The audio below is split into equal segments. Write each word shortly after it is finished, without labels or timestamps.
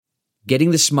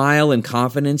Getting the smile and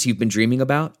confidence you've been dreaming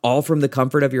about, all from the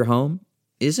comfort of your home,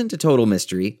 isn't a total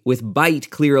mystery with Byte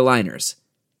clear aligners.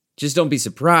 Just don't be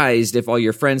surprised if all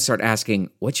your friends start asking,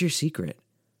 "What's your secret?"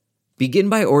 Begin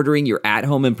by ordering your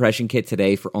at-home impression kit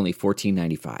today for only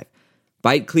 $14.95.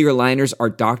 Byte clear aligners are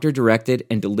doctor-directed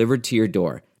and delivered to your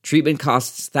door. Treatment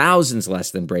costs thousands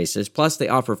less than braces, plus they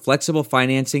offer flexible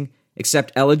financing,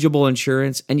 accept eligible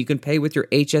insurance, and you can pay with your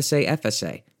HSA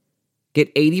FSA.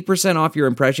 Get 80% off your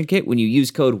impression kit when you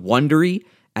use code WONDERY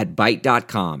at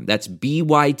Byte.com. That's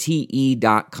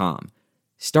BYTE.com.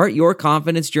 Start your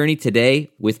confidence journey today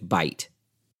with Byte.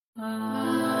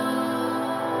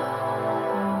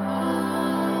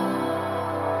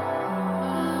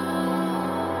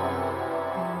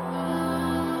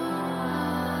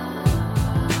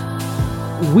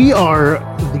 We are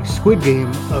the Squid Game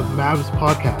of Mavs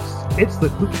podcast. It's the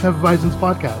Hoops Have Visons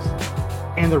podcast.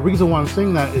 And the reason why I'm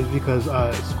saying that is because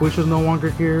Squish is no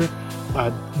longer here.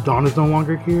 Dawn is no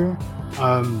longer here.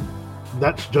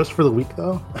 That's just for the week,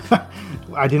 though.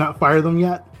 I did not fire them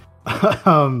yet.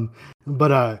 Dawn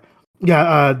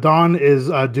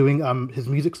is doing his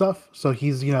music stuff. So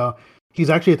he's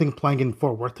actually, I think, playing in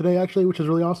Fort Worth today, actually, which is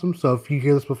really awesome. So if you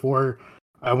hear this before,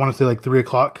 I want to say like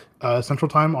 3:00 Central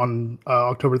Time on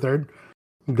October 3rd,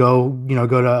 go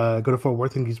to Fort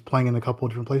Worth, and he's playing in a couple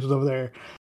of different places over there.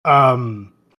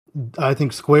 I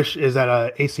think Squish is at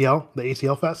the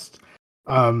ACL Fest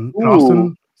in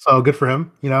Austin. So good for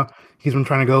him. He's been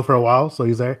trying to go for a while, so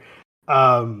he's there.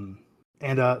 So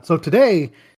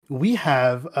today we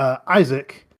have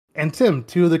Isaac and Tim,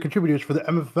 two of the contributors for the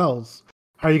MFLs.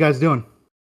 How are you guys doing?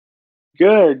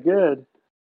 Good.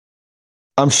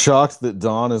 I'm shocked that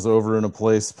Dawn is over in a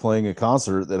place playing a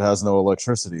concert that has no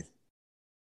electricity.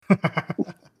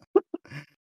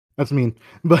 That's mean,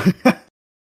 but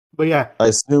yeah. I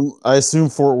assume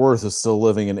Fort Worth is still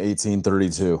living in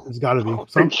 1832. It's got to be.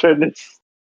 Thank goodness.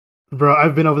 Bro,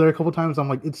 I've been over there a couple times. I'm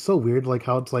like, it's so weird, like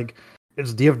how it's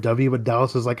DFW, but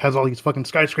Dallas is like has all these fucking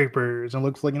skyscrapers and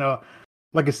looks like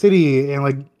like a city,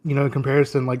 and in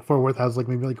comparison, like Fort Worth has like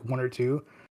maybe like one or two,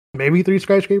 maybe three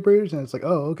skyscrapers, and it's like,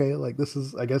 oh, okay, like this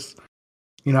is, I guess,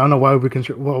 I don't know why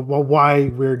why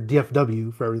we're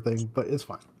DFW for everything, but it's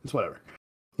fine, it's whatever,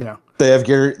 They have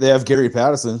Gary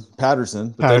Patterson,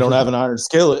 but they don't have an iron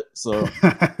skillet, so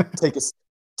take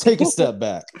a step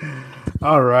back.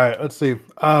 All right, let's see.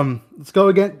 Let's go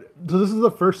again. So this is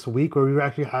the first week where we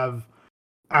actually have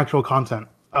actual content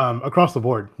across the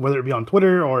board, whether it be on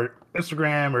Twitter or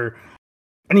Instagram or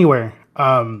anywhere.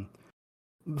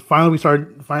 Finally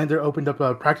they opened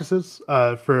up practices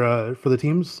for the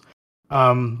teams.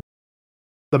 The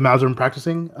Mavs are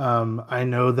practicing. I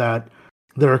know that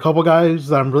there are a couple guys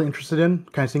that I'm really interested in,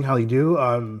 kind of seeing how they do.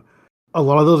 A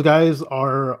lot of those guys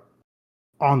are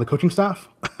on the coaching staff.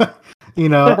 I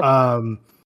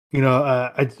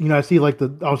see like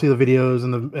obviously the videos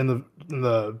and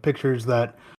the pictures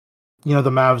that the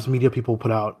Mavs media people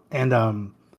put out, and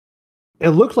it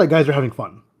looks like guys are having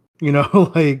fun.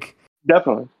 Like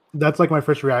definitely. That's like my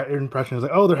first impression is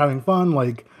like, oh, they're having fun.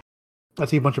 Like I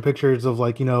see a bunch of pictures of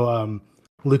like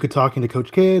Luka talking to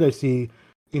Coach Kidd. I see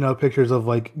pictures of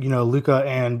like Luka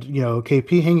and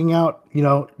KP hanging out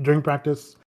during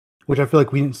practice, which I feel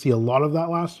like we didn't see a lot of that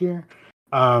last year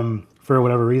for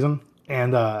whatever reason.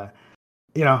 And I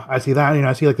see that,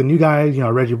 I see like the new guys,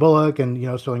 Reggie Bullock and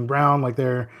Sterling Brown, like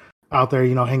they're out there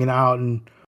hanging out, and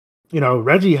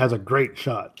Reggie has a great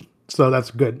shot, so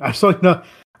that's good. I saw a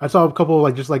couple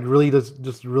of just really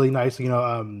nice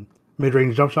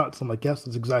mid-range jump shots. I'm like, yes,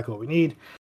 that's exactly what we need.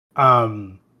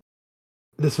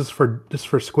 This is for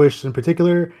Squish in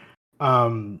particular.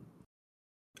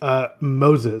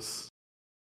 Moses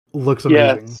looks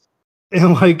amazing. Yes.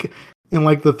 In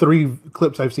like the three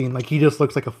clips I've seen, like he just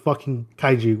looks like a fucking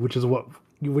kaiju, which is what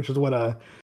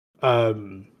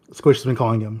Squish has been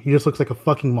calling him. He just looks like a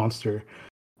fucking monster.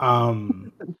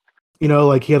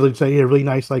 Like he had a really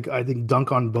nice, like, I think,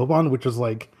 dunk on Boban, which is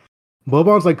like,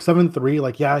 Boban's like 7'3".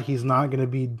 Like, yeah, he's not gonna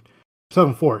be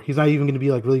 7'4". He's not even gonna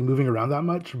be like really moving around that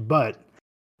much, but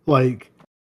like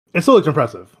it still looks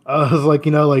impressive. I was like,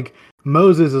 like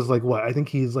Moses is like what? I think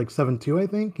he's like 7'2", I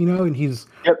think, and he's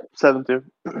 7'2".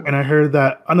 And I heard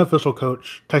that unofficial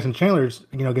coach Tyson Chandler's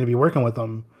going to be working with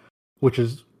them, which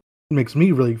makes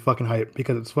me really fucking hype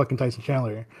because it's fucking Tyson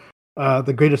Chandler,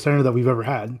 the greatest center that we've ever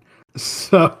had.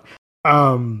 So,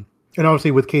 and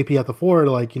obviously with KP at the 4,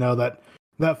 like that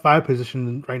 5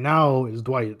 position right now is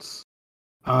Dwight's,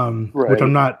 right. which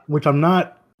I'm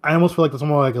not. I almost feel like it's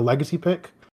more like a legacy pick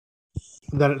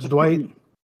that it's Dwight.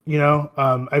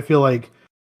 I feel like,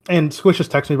 and Squish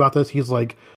just texted me about this. He's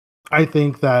like, I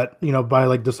think that by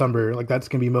like December, like that's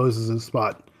gonna be Moses'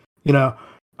 spot You know,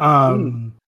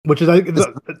 which is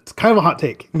it's kind of a hot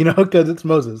take, you know, because it's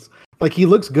Moses. Like he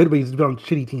looks good, but he's been on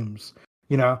shitty teams.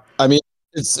 You know, I mean,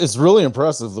 it's really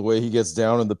impressive the way he gets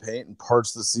down in the paint and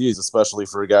parts the seas, especially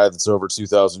for a guy that's over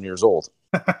 2,000 years old.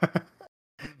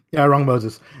 Yeah, wrong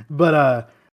Moses. But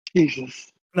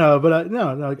Jesus. no, but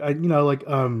no,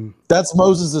 That's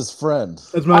Moses' friend.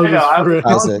 That's Moses. I was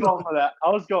Classic. going for that. I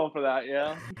was going for that.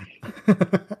 Yeah.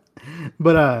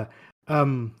 But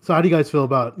so how do you guys feel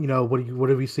about what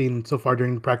have you seen so far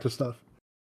during the practice stuff?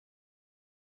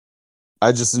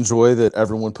 I just enjoy that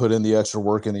everyone put in the extra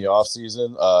work in the off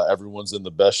season. Everyone's in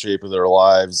the best shape of their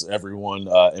lives. Everyone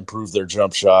improved their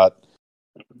jump shot.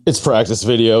 It's practice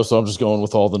video, so I'm just going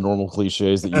with all the normal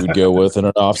cliches that you would go with in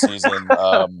an off season.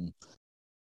 But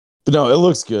no, it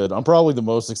looks good. I'm probably the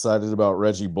most excited about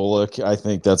Reggie Bullock. I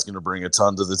think that's going to bring a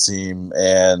ton to the team.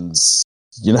 And,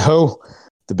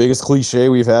 the biggest cliche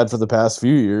we've had for the past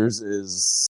few years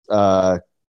is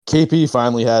KP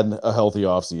finally had a healthy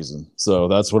offseason. So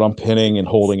that's what I'm pinning and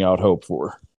holding out hope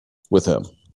for with him.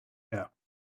 Yeah.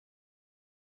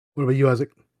 What about you,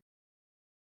 Isaac?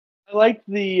 I like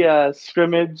the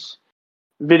scrimmage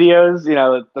videos.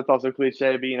 That's also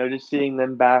cliche, but just seeing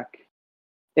them back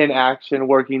in action,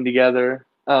 working together.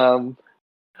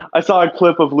 I saw a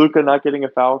clip of Luka not getting a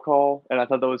foul call, and I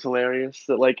thought that was hilarious.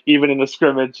 That even in the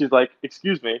scrimmage, she's like,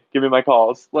 "Excuse me, give me my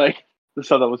calls." I just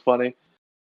thought that was funny.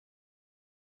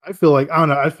 I feel like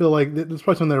that's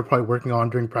probably something they're probably working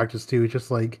on during practice too.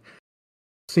 Just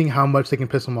seeing how much they can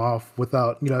piss him off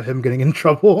without him getting in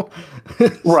trouble.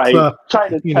 Right, So,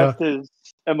 trying to test his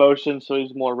emotions so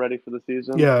he's more ready for the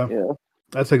season. Yeah. Yeah.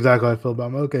 That's exactly how I feel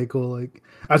about him. Okay, cool.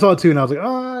 I saw it too, and I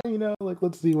was like,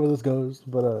 let's see where this goes.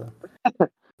 But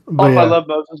I love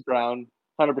Moses Brown,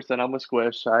 100%. I'm with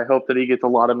Squish. I hope that he gets a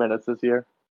lot of minutes this year,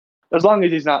 as long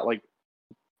as he's not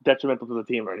detrimental to the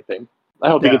team or anything. I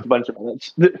hope he gets a bunch of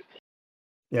minutes.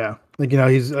 Yeah,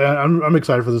 he's. I'm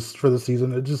excited for this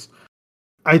season. It just,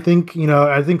 I think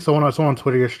someone I saw on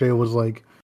Twitter yesterday was like,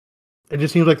 it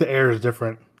just seems like the air is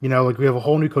different. We have a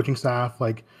whole new coaching staff.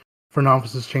 Front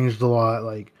office has changed a lot.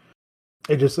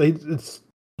 It's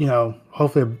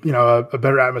hopefully a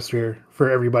better atmosphere for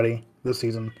everybody this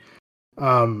season.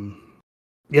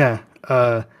 Yeah.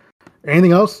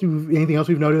 Anything else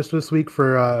we've noticed this week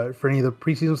for any of the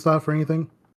preseason stuff or anything?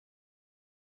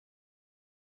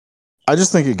 I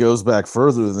just think it goes back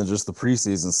further than just the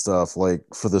preseason stuff.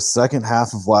 For the second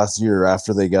half of last year,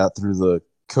 after they got through the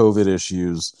COVID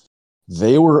issues,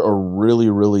 they were a really,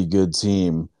 really good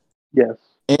team. Yes.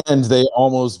 And they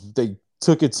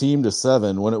took a team to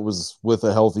 7 when it was with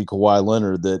a healthy Kawhi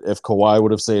Leonard that if Kawhi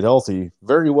would have stayed healthy,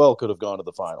 very well could have gone to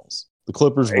the finals. The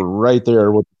Clippers were right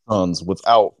there with the Suns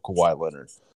without Kawhi Leonard.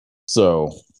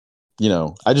 So,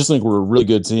 I just think we're a really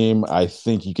good team. I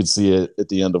think you could see it at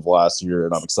the end of last year,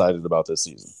 and I'm excited about this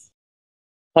season.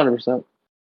 100%.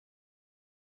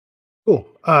 Cool.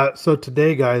 So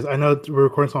today, guys, I know we're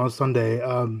recording on Sunday.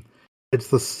 It's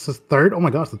the 3rd. Oh my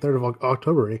gosh, the 3rd of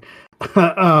October.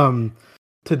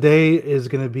 Today is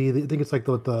going to be, I think it's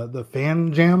the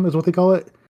fan jam is what they call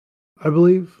it, I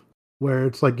believe, where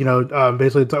it's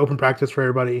basically it's an open practice for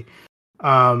everybody.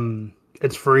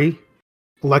 It's free.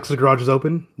 Alexa's Garage is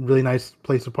open. Really nice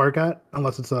place to park at,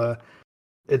 unless it's a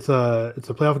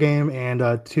playoff game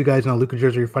and 2 guys in a Luka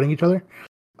jersey are fighting each other.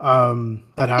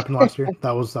 That happened last year.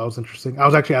 That was interesting. I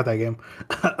was actually at that game.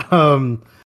 I don't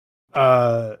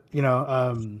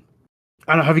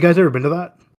know. Have you guys ever been to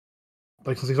that?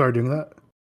 Since they started doing that?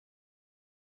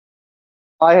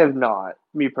 I have not,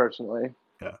 me personally.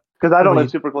 Yeah. Because I don't live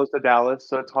super close to Dallas,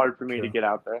 so it's hard for me Sure. to get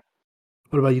out there.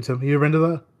 What about you, Tim? You ever been to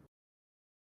that?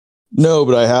 No,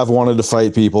 but I have wanted to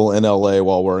fight people in LA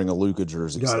while wearing a Luka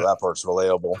jersey, so that part's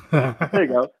relatable. There you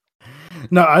go.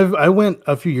 No, I went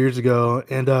a few years ago,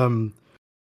 and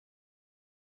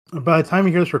by the time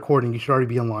you hear this recording, you should already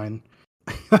be in line.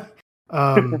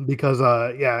 Because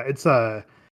it's a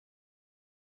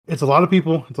lot of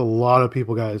people. It's a lot of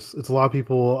people, guys. It's a lot of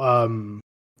people.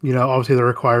 Obviously they're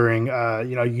requiring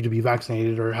you to be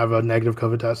vaccinated or have a negative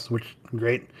COVID test, which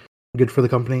great, good for the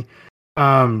company.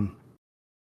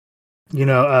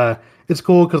 It's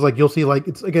cool because you'll see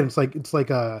it's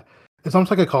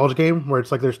almost like a college game where it's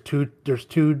there's two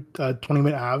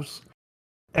 20-minute halves,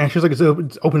 and it's just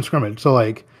it's open scrimmage. So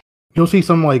you'll see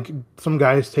some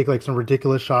guys take some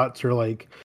ridiculous shots or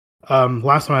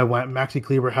last time I went, Maxi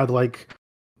Kleber had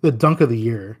the dunk of the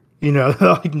year.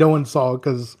 No one saw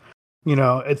because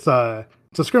it's a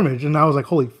scrimmage, and I was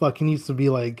holy fuck, he needs to be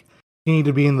he needed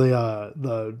to be in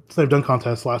the slam dunk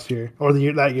contest last year or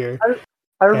that year.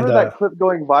 I remember that clip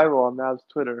going viral on Mav's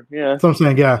Twitter. Yeah. That's what I'm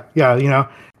saying. Yeah.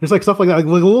 There's stuff like that,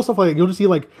 little stuff you'll just see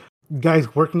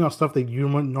guys working on stuff that you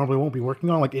normally won't be working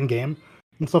on, like in game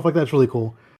and stuff like that. It's really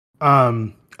cool.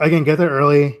 Again, get there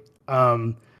early.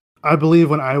 I believe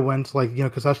when I went, like, you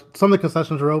know, some of the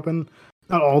concessions were open,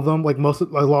 not all of them. Like most,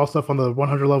 like a lot of stuff on the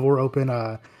 100 level were open.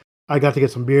 I got to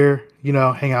get some beer, you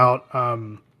know, hang out.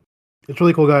 It's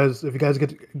really cool, guys. If you guys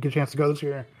get a chance to go this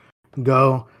year,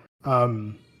 go.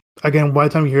 Again, by the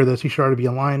time you hear this, you should already be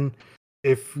online.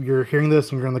 If you're hearing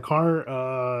this and you're in the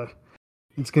car,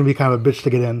 it's gonna be kind of a bitch to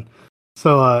get in.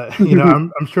 So, you know,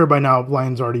 I'm sure by now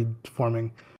lines already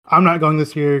forming. I'm not going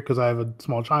this year because I have a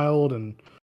small child, and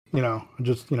you know,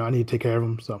 I need to take care of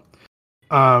him. So,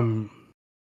 trying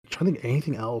to think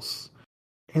anything else.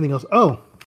 Anything else? Oh,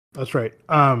 that's right.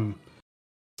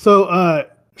 So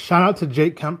shout out to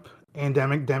Jake Kemp and Dan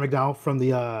McDowell from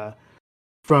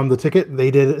the ticket. They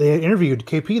interviewed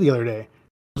KP the other day.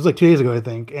 It was like 2 days ago, I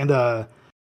think. And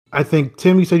I think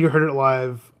Tim, you said you heard it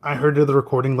live. I heard the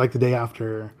recording like the day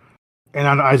after. And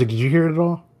I don't know, Isaac, did you hear it at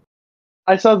all?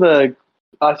 I saw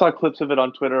clips of it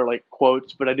on Twitter, like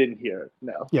quotes, but I didn't hear it.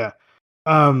 No. Yeah.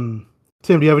 Tim,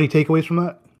 do you have any takeaways from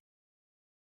that?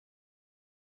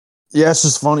 Yeah, it's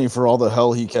just funny for all the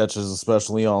hell he catches,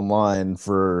 especially online,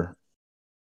 for,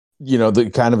 you know, the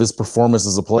kind of his performance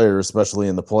as a player, especially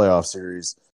in the playoff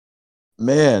series.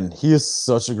 Man, he is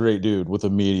such a great dude with the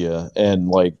media, and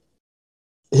like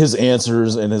his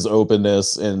answers and his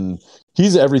openness, and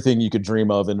he's everything you could dream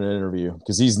of in an interview,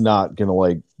 because he's not gonna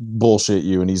like bullshit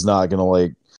you, and he's not gonna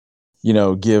like, you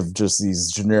know, give just these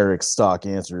generic stock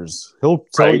answers. He'll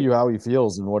tell you how he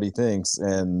feels and what he thinks,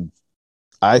 and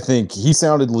I think he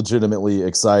sounded legitimately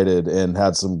excited and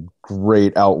had some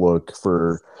great outlook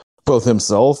for both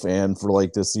himself and for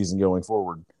like this season going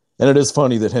forward. And it is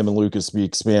funny that him and Lucas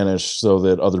speak Spanish so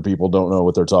that other people don't know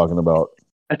what they're talking about.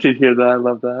 I did hear that. I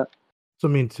love that. So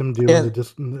me and Tim do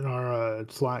in our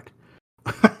Slack.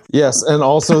 Yes, and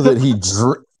also that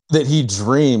he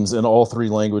dreams in all three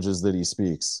languages that he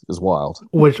speaks is wild.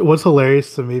 Which was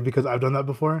hilarious to me because I've done that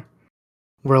before.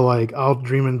 Where like I'll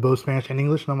dream in both Spanish and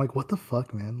English, and I'm like, what the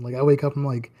fuck, man? Like I wake up and I'm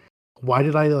like, why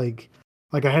did I like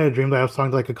I had a dream that I was talking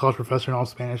to like a college professor in all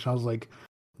Spanish, and I was like,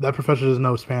 that professor doesn't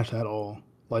know Spanish at all.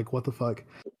 Like what the fuck?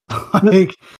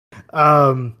 Like,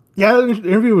 yeah, the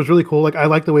interview was really cool. Like I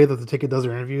like the way that the ticket does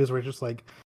their interviews, where it's just like,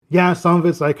 yeah, some of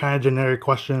it's like kind of generic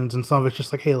questions, and some of it's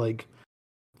just like, hey, like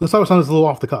let's talk about something that's a little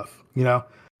off the cuff, you know?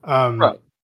 Right.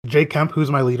 Jake Kemp,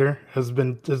 who's my leader, has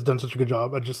done such a good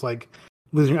job at just like.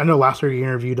 I know last year he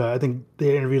interviewed, I think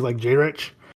they interviewed like Jay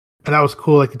Rich, and that was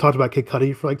cool. Like they talked about Kid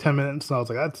Cudi for like 10 minutes, and I was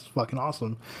like, that's fucking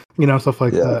awesome, you know, stuff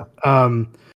like that.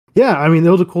 Yeah, I mean, it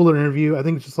was a cool interview. I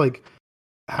think it's just like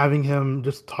having him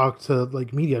just talk to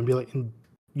like media and be like, and,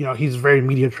 you know, he's very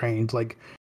media trained. Like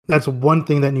that's one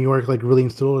thing that New York like really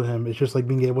instilled in him. It's just like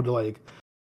being able to like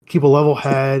keep a level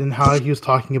head, and how he was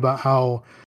talking about how,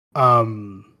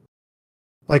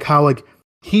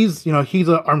 he's, you know, he's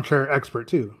an armchair expert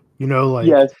too. You know, like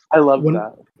yes, I love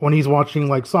that. When he's watching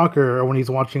like soccer or when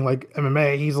he's watching like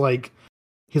MMA, he's like,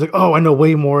 oh, I know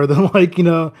way more than like, you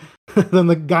know, than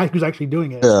the guy who's actually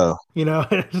doing it. Yeah, you know,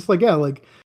 it's just like, yeah, like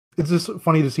it's just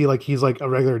funny to see like he's like a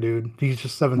regular dude. He's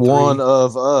just 7'3". One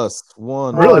of us.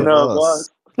 Really? Of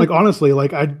us. Like honestly,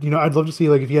 like I'd love to see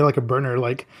like if he had like a burner,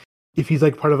 like if he's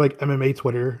like part of like MMA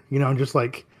Twitter, you know, and just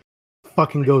like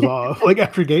fucking goes off like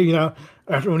after game, you know,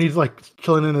 after when he's like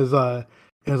chilling in his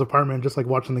apartment, just like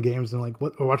watching the games and like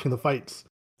or watching the fights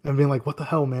and being like, what the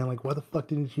hell, man? Like, why the fuck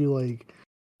didn't you like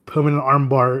put him in an arm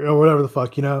bar or whatever the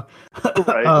fuck, you know?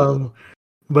 Right.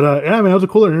 But yeah, I mean, it was a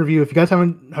cooler interview. If you guys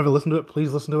haven't listened to it,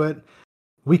 please listen to it.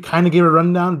 We kind of gave a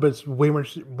rundown, but it's way more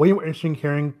interesting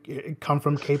hearing it come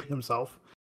from KP himself.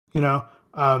 You know,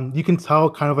 you can tell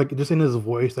kind of like just in his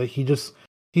voice that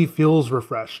he feels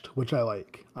refreshed, which I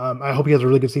like. I hope he has a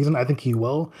really good season. I think he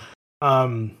will.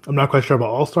 I'm not quite sure about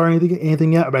All-Star or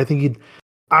anything yet, but I think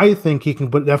he can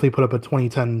definitely put up a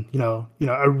 2010, you know,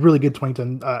 a really good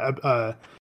 2010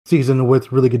 season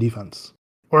with really good defense,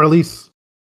 or at least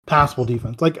passable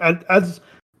defense. Like as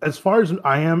far as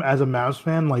I am as a Mavs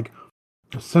fan, like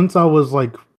since I was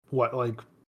like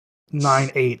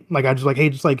 9-8, like I just like,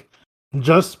 hey,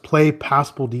 just play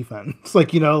passable defense,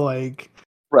 like, you know, like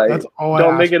right. That's all.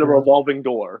 Don't make it a revolving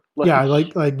door. Yeah,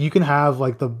 like you can have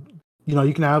like the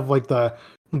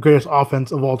greatest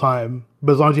offense of all time,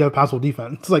 but as long as you have passable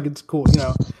defense, like it's cool, you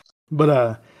know.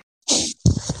 But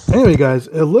anyway, guys,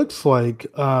 it looks like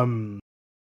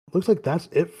that's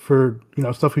it for, you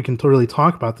know, stuff we can really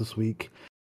talk about this week.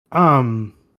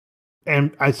 And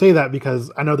I say that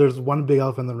because I know there's one big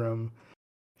elephant in the room,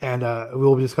 and we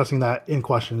will be discussing that in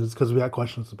questions because we got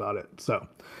questions about it. So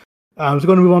I'm just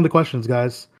going to move on to questions,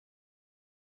 guys.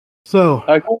 So,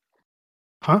 okay.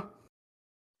 Huh?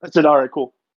 I said, all right,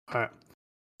 cool. All right.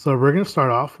 So we're gonna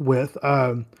start off with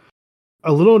a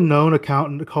little known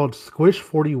account called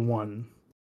Squish41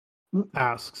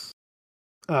 asks,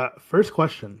 first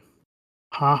question,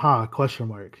 haha, question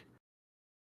mark.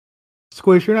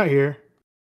 Squish, you're not here,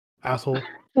 asshole.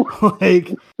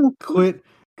 Like, quit.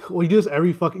 We do this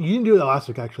every fucking. You didn't do it last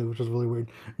week actually, which was really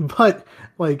weird. But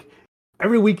like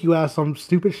every week you ask some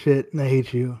stupid shit, and I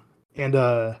hate you. And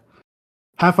have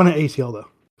fun at ACL though.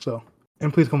 So,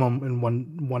 and please come on in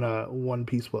one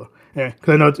piece flow. Yeah,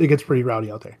 because I know it gets pretty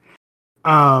rowdy out there.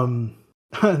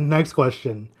 Next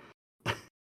question.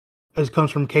 This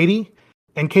comes from Katie,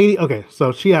 and Katie. Okay,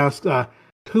 so she asked,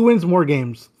 who wins more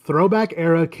games, throwback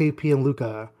era KP and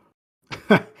Luka,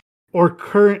 or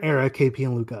current era KP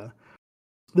and Luka?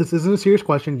 This isn't a serious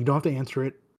question. You don't have to answer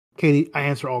it. Katie, I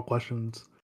answer all questions.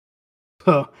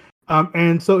 So,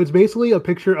 and so it's basically a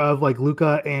picture of like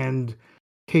Luka and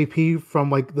KP from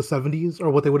like the 70s, or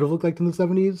what they would have looked like in the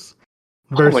 70s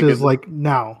versus like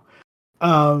now.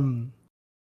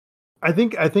 I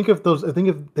think if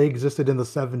they existed in the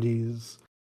 70s,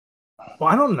 well,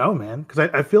 I don't know, man, because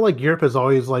I feel like Europe has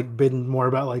always like been more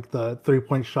about like the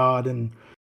 3-point shot, and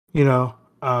because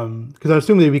I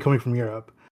assume they'd be coming from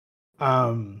Europe,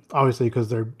 obviously because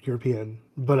they're European.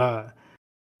 But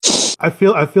I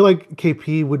feel like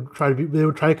KP would try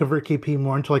to convert KP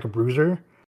more into like a bruiser,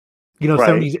 right.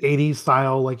 70s 80s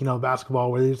style, like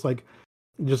basketball where they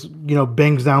just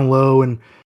bangs down low, and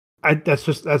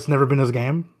that's never been his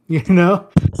game,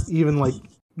 even like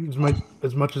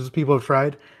as much as people have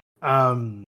tried.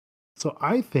 So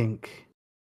I think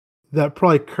that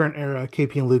probably current era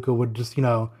KP and Luka would just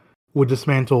would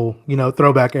dismantle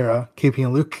throwback era KP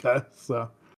and Luka. So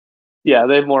yeah,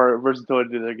 they have more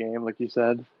versatility to their game, like you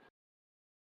said.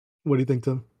 What do you think,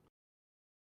 Tim?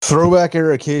 Throwback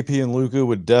era KP and Luka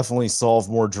would definitely solve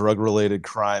more drug related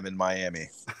crime in Miami.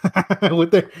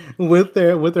 with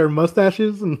their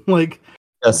mustaches and like.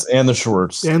 Yes, and the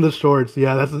shorts.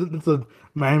 Yeah, that's a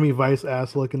Miami Vice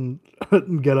ass looking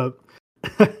get up.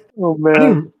 Oh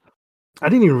man, I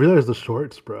didn't even realize the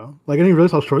shorts, bro. Like I didn't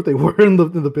realize how short they were in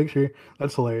the picture.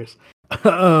 That's hilarious.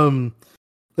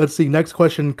 Let's see. Next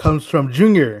question comes from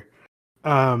Junior.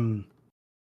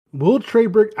 Will Trey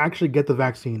Burke actually get the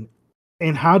vaccine?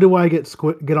 And how do I get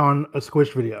on a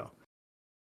Squish video?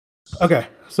 Okay,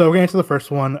 so we're gonna answer the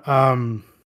first one.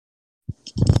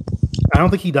 I don't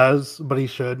think he does, but he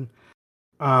should.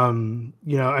 I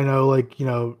know like,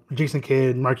 Jason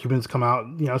Kidd, Mark Cuban's come out,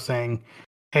 saying,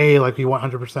 hey, like we want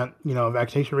 100%,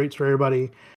 vaccination rates for everybody.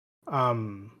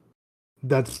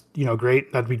 That's,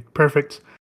 great. That'd be perfect.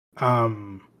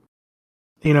 And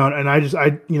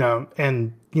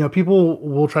people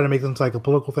will try to make this like a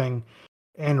political thing,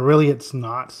 and really it's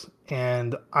not.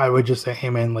 And I would just say, hey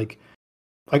man, like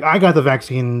I got the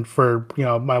vaccine for,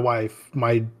 my wife,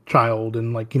 my child,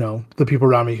 and like, the people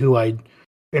around me who I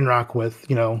interact with,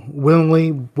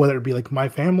 willingly, whether it be like my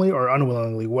family, or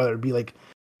unwillingly, whether it be like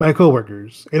my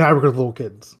coworkers. And I work with little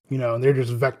kids, and they're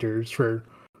just vectors for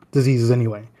diseases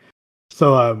anyway.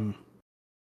 So,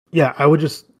 yeah, I would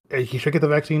just, he should get the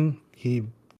vaccine. He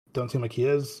don't seem like he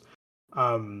is.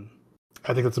 I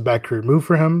think that's a bad career move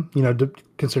for him,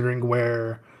 considering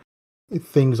where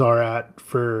things are at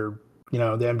for, the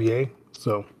NBA.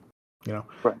 So,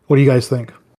 right. What do you guys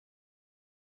think?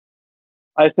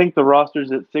 I think the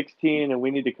roster's at 16 and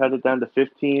we need to cut it down to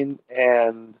 15.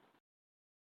 And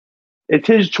it's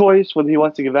his choice whether he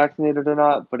wants to get vaccinated or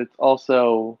not, but it's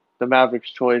also the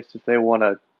Mavericks' choice if they want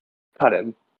to cut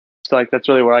him. So, like, that's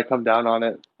really where I come down on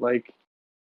it. Like,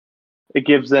 it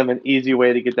gives them an easy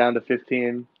way to get down to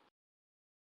 15.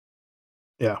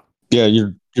 Yeah. Yeah,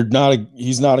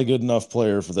 he's not a good enough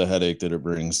player for the headache that it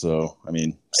brings. So, I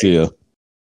mean, see ya.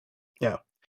 Yeah.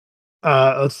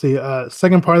 Let's see.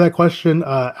 Second part of that question,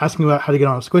 asking about how to get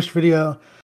on a Squish video.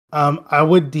 I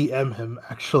would DM him,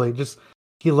 actually. Just,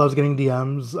 he loves getting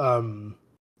DMs,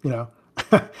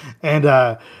 and,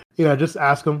 just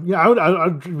ask him. I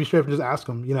would be straight up and just ask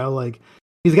him, like,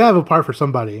 he's got to have a part for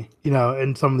somebody,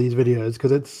 in some of these videos,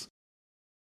 because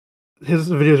his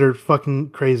videos are fucking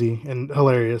crazy and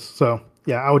hilarious. So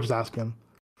yeah, I would just ask him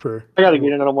for. I gotta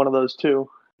get in on one of those too.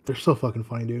 They're so fucking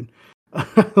funny, dude.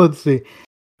 Let's see.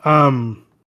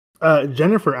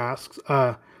 Jennifer asks,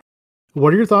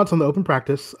 what are your thoughts on the open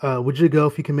practice? Would you go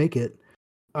if you can make it?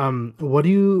 What do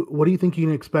you think you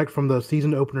can expect from the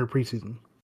season opener preseason?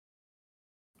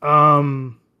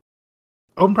 Open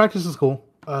practice is cool.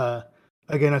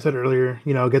 Again, I said earlier,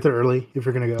 get there early if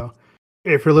you're gonna go.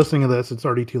 If you're listening to this, it's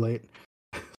already too late.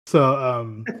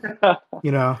 So,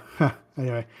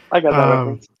 anyway. I got that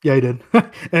reference. Yeah, you did.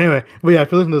 Anyway, but yeah,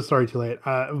 if you're listening to this, sorry, too late.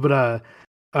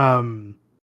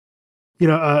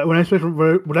 when I expect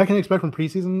what I can expect from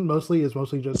preseason is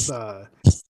mostly just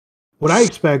what I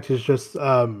expect is just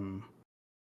guys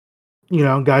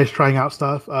trying out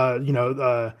stuff.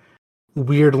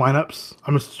 Weird lineups.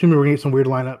 I'm assuming we're gonna get some weird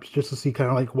lineups just to see kind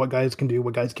of like what guys can do,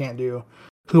 what guys can't do,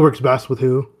 who works best with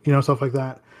who, stuff like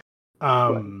that.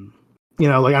 Like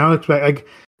I don't expect like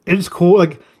it's cool.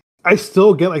 Like I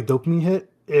still get like dopamine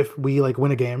hit if we like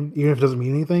win a game, even if it doesn't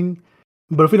mean anything.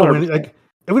 But if we don't 100%. win, like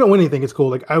if we don't win anything, it's cool.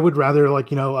 Like I would rather I'd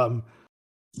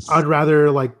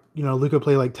rather Luka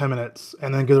play like 10 minutes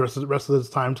and then give the rest of his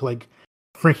time to like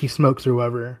Frankie Smokes or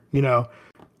whoever,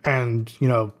 and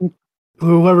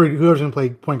whoever's gonna play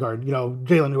point guard,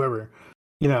 Jalen, whoever,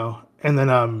 and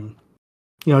then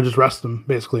just rest him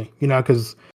basically,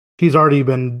 because he's already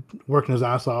been working his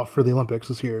ass off for the Olympics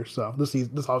this year, so this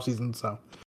off season, so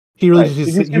he really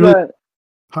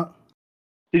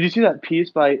Did you see that piece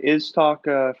by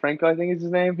Iztok Franco? I think is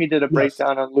his name. He did a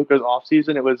breakdown on Luka's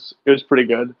offseason. It was pretty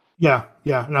good. Yeah,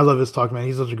 and I love his talk, man.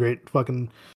 He's such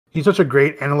a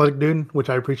great analytic dude, which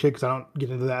I appreciate because I don't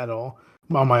get into that at all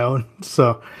on my own.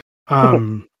 So, but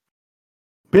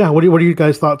yeah, what are you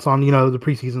guys' thoughts on the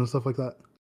preseason and stuff like that?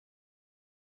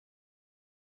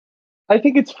 I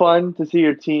think it's fun to see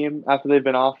your team after they've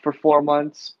been off for 4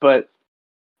 months, but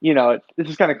this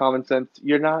is kind of common sense.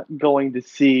 You're not going to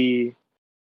see.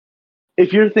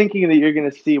 If you're thinking that you're going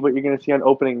to see what you're going to see on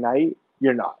opening night,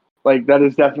 you're not. Like, that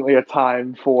is definitely a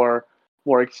time for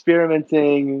more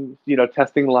experimenting,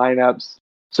 testing lineups.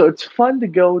 So it's fun to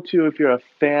go to if you're a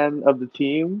fan of the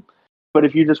team, but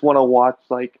if you just want to watch,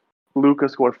 like, Luka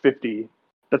score 50,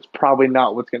 that's probably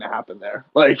not what's going to happen there.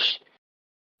 Like,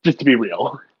 just to be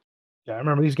real. Yeah, I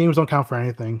remember these games don't count for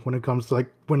anything when it comes to,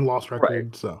 like, win-loss record.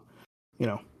 Right. So,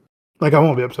 like, I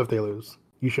won't be upset if they lose.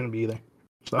 You shouldn't be either.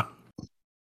 So,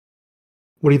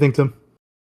 what do you think, Tim?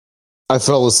 I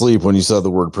fell asleep when you said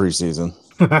the word preseason.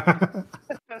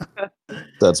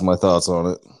 That's my thoughts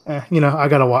on it. I'm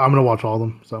gonna watch all of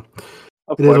them. So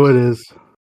Of it course. is what it is.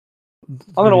 I'm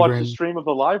gonna watch the stream of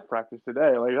the live practice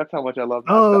today. Like, that's how much I love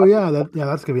that. Oh stuff.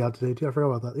 that's gonna be out today too. I forgot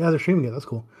about that. Yeah, they're streaming it. That's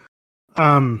cool.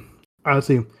 All right, let's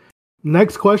see.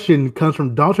 Next question comes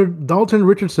from Dalton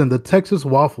Richardson, the Texas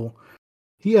Waffle.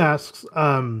 He asks,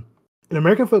 in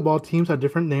American football, teams have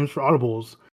different names for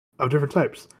audibles of different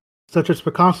types, such as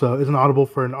Picasso is an audible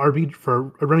for an RB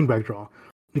for a running back draw,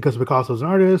 because Picasso is an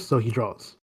artist, so he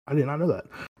draws. I did not know that.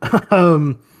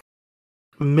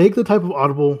 Make the type of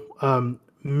audible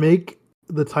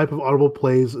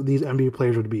plays these NBA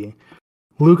players would be: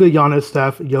 Luka, Giannis,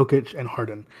 Steph, Jokic, and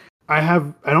Harden. I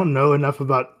don't know enough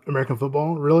about American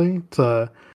football really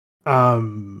to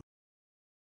the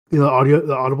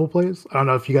audible plays. I don't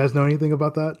know if you guys know anything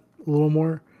about that a little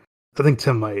more. I think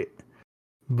Tim might.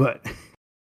 But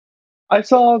I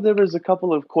saw there was a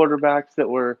couple of quarterbacks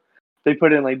they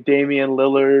put in like Damian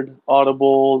Lillard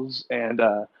audibles, and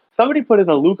somebody put in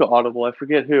a Luka audible. I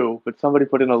forget who, but somebody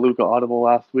put in a Luka audible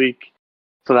last week,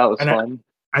 so that was fun.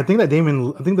 I think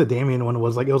the Damian one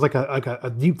was like it was like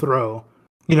a deep throw,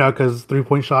 because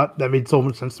 3-point shot that made so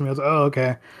much sense to me. I was like, oh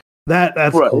okay,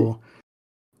 that's right. Cool.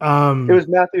 It was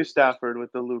Matthew Stafford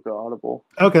with the Luka audible.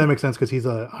 Okay, that makes sense because he's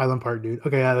a Highland Park dude.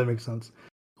 Okay, yeah, that makes sense.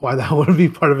 Why that wouldn't be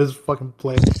part of his fucking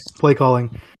play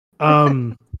calling.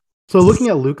 So looking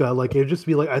at Luka, like it would just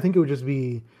be like I think it would just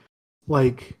be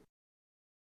like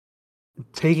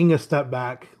taking a step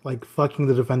back, like fucking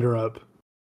the defender up,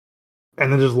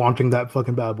 and then just launching that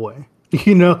fucking bad boy.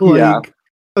 Yeah.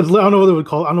 I don't know what they would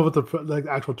call. I don't know what the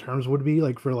actual terms would be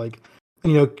like for like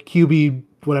QB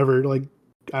whatever. Like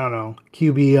I don't know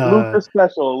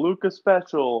QB. Luka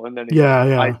special, and then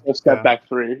step back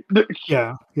 3.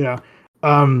 Yeah.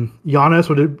 Giannis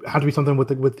would have to be something with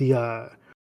the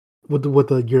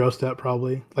Euro step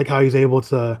probably, like how he's able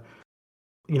to,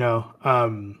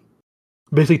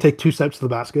 basically take 2 steps to the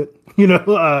basket, at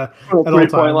all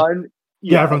 3-point line.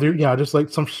 Yeah, just like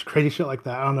some crazy shit like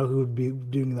that. I don't know who would be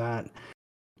doing that.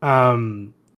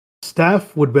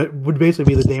 Steph would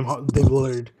basically be the Dame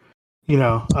Lillard,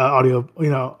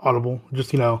 audible, just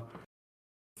throw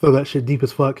that shit deep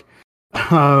as fuck.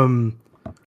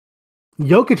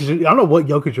 Jokic, I don't know what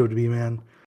Jokic would be, man.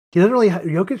 He doesn't really.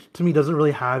 Jokic to me doesn't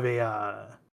really have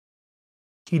a.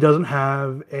 He doesn't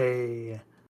have a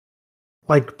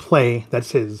like play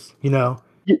that's his.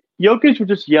 Jokic would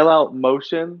just yell out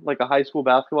motion like a high school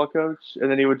basketball coach,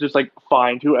 and then he would just like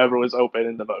find whoever was open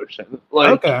in the motion.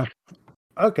 Like, okay,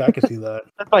 I can see that.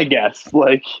 That's my guess.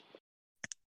 Like,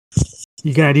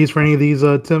 you got ideas for any of these,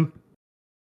 Tim?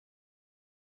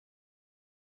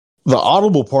 The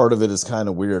audible part of it is kind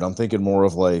of weird. I'm thinking more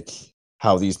of like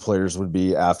how these players would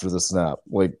be after the snap.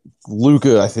 Like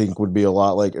Luka, I think would be a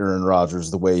lot like Aaron Rodgers,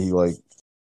 the way he like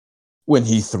when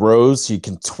he throws, he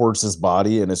contorts his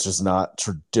body, and it's just not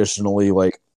traditionally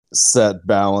like set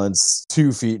balance,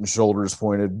 2 feet and shoulders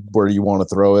pointed where you want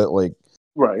to throw it. Like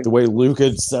Right. the way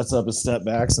Luka sets up his step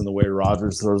backs and the way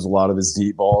Rodgers throws a lot of his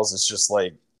deep balls, it's just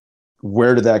like,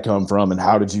 where did that come from, and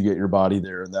how did you get your body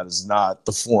there? And that is not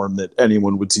the form that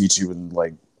anyone would teach you in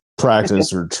like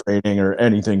practice or training or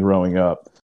anything growing up.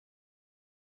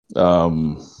 He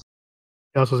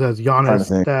also says Trying to Giannis,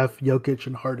 think. Steph, Jokic,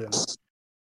 and Harden.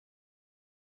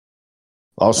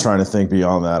 I was trying to think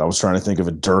beyond that. I was trying to think of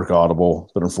a Dirk audible,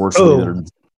 but unfortunately,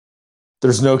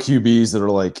 there's no QBs that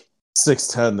are like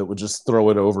 6'10" that would just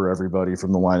throw it over everybody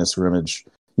from the line of scrimmage.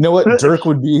 You know what? Dirk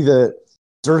would be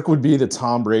the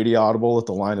Tom Brady audible at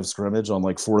the line of scrimmage on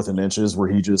like 4th and inches, where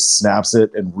he just snaps it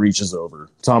and reaches over.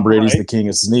 Tom Brady's the king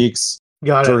of sneaks.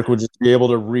 Dirk would just be able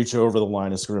to reach over the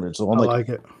line of scrimmage. So I like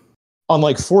it. On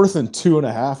like 4th and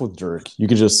 2.5 with Dirk, you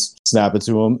could just snap it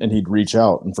to him and he'd reach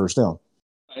out and first down.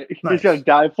 He's gonna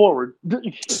dive forward.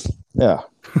 Yeah.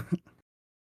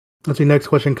 Let's see. Next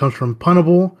question comes from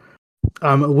Punable.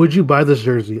 Would you buy this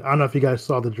jersey? I don't know if you guys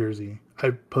saw the jersey.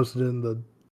 I posted it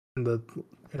in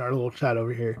our little chat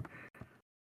over here.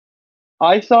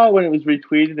 I saw it when it was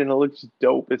retweeted, and it looks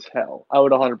dope as hell. I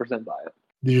would 100% buy it.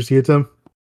 Did you see it, Tim?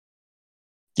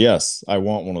 Yes, I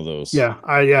want one of those. Yeah,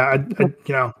 I you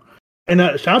know, and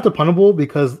shout out to Punable,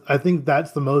 because I think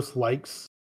that's the most likes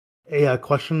a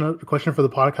question for the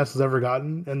podcast has ever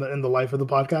gotten in the life of the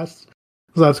podcast.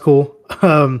 So that's cool.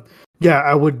 Yeah,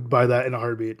 I would buy that in a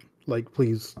heartbeat. Like,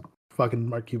 please, fucking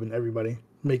Mark Cuban, everybody,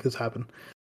 make this happen.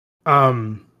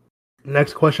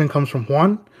 Next question comes from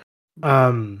Juan.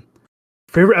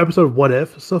 Favorite episode of What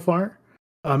If so far?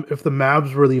 If the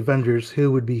Mavs were the Avengers,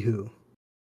 who would be who?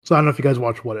 So I don't know if you guys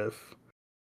watch What If.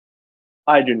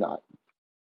 I do not.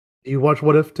 Do you watch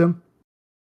What If, Tim?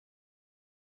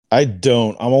 I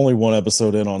don't. I'm only 1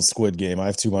 episode in on Squid Game. I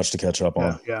have too much to catch up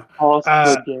on. Yeah. All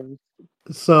Squid Games.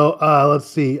 So let's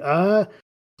see.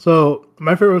 So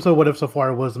my favorite episode of What If so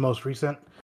far was the most recent.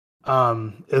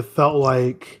 It felt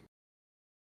like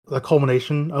the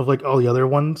culmination of like all the other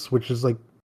ones, which is like,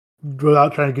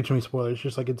 without trying to get too many spoilers,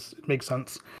 just like it makes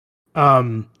sense.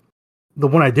 The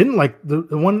one I didn't like, the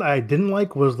one I didn't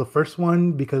like was the first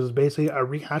one, because it's basically a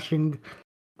rehashing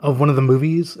of one of the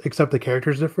movies, except the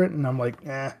character's different, and I'm like,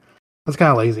 that's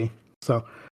kind of lazy. So,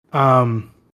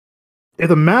 if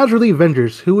the Mavs were the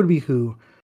Avengers, who would be who?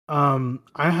 I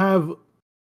have,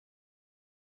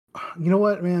 you know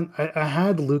what, man? I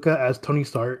had Luka as Tony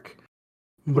Stark,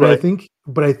 but Right.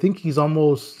 I think he's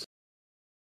almost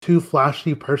too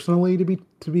flashy personally to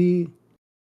be.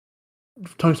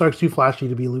 Tony Stark's too flashy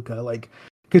to be Luka. Like,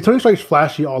 because Tony Stark's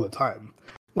flashy all the time.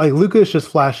 Like, Luka is just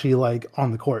flashy like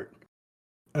on the court,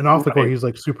 and off the court he's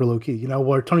like super low key. You know,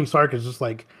 where Tony Stark is just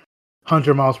like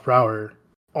 100 miles per hour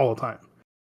all the time.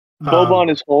 Boban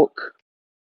is Hulk.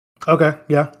 Okay,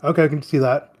 yeah, okay, I can see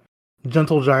that.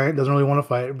 Gentle giant, doesn't really want to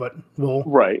fight, but will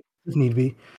if need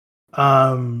be.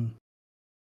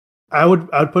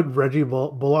 I'd put Reggie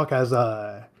Bullock as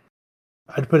I'd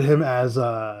put him as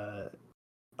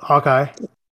Hawkeye.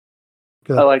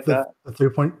 I like that. The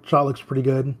 3-point shot looks pretty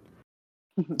good.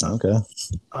 Okay.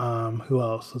 Who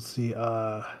else? Let's see.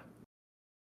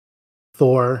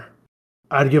 Thor.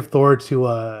 I'd give Thor to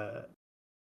I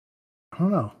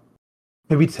don't know.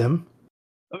 Maybe Tim.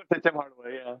 I would say Tim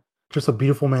Hardaway, yeah. Just a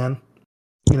beautiful man.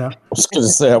 You know? I was gonna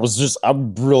say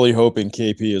I'm really hoping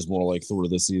KP is more like Thor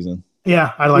this season.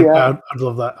 Yeah, I'd love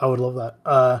that. I would love that.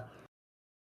 I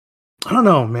don't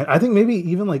know, man. I think maybe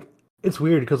even like, it's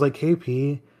weird because like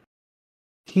KP,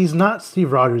 he's not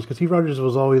Steve Rogers, because Steve Rogers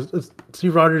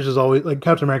is always like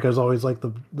Captain America is always like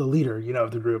the leader, you know,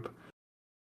 of the group.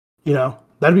 You know,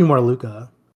 that'd be more Luka.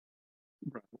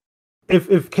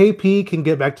 If KP can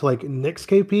get back to like Nick's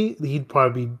KP, he'd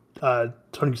probably be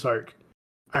Tony Stark,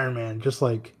 Iron Man. Just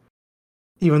like,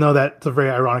 even though that's a very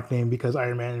ironic name because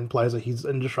Iron Man implies that he's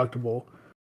indestructible,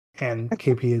 and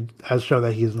KP has shown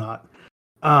that he's not.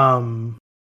 I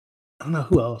don't know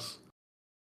who else.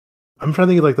 I'm trying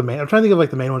to think of like the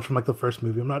main ones from like the first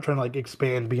movie. I'm not trying to like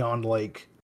expand beyond like,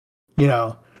 you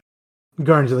know,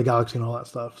 Guardians of the Galaxy and all that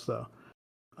stuff. So,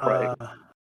 Right.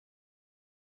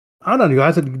 I don't know. Do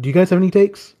you guys have any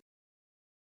takes?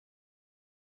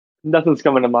 Nothing's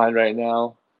coming to mind right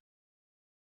now.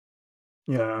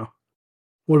 Yeah.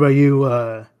 What about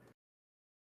you,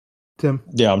 Tim?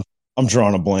 Yeah, I'm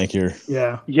drawing a blank here.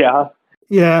 Yeah. Yeah.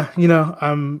 Yeah.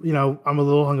 I'm a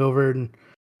little hungover, and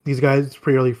these guys, it's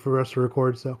pretty early for us to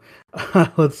record. So,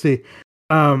 let's see.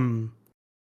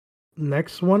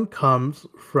 Next one comes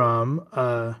from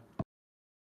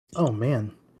oh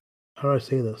man, how do I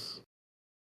say this?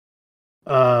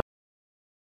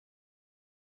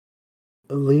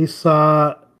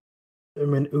 Lisa, I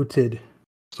mean Utid.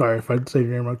 Sorry if I say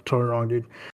your name totally wrong, dude.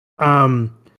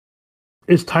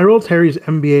 Is Tyrell Terry's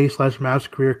NBA/Mavs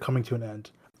career coming to an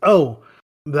end? Oh,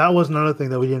 that was another thing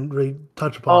that we didn't really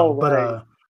touch upon. Oh, right.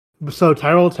 But so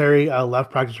Tyrell Terry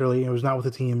left practice early and was not with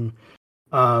the team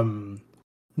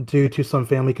due to some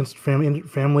family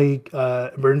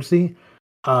emergency.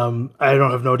 I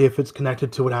don't have no idea if it's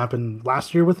connected to what happened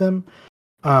last year with him.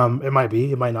 It might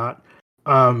be, it might not.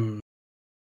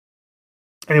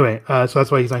 Anyway, so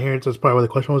that's why he's not here. So that's probably why the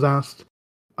question was asked.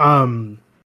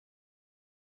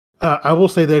 I will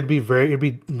say that it'd be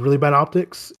really bad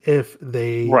optics if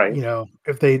they, Right.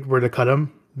 if they were to cut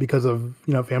him because of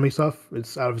family stuff.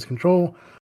 It's out of his control.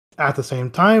 At the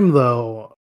same time,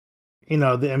 though, the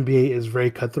NBA is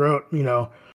very cutthroat.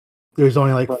 There's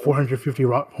only like 450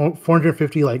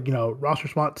 roster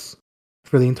spots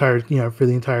for the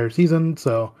entire season.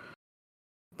 So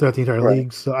throughout the entire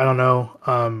league. So I don't know.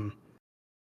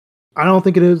 I don't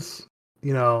think it is.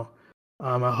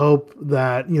 I hope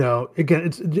that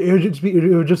again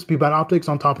it would just be bad optics.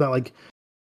 On top of that, like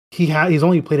he's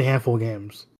only played a handful of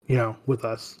games, with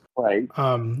us. Right.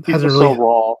 Hasn't He's really, so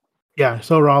raw. Yeah,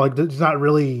 so raw. Like it's not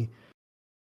really.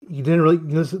 He didn't really.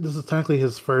 This is technically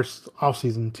his first off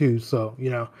season too. So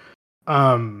yeah,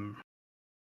 I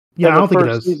don't think it is.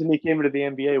 The first season he came into the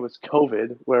NBA was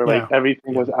COVID, where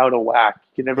everything was out of whack.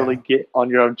 You could never really get on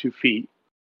your own 2 feet.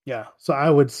 Yeah, so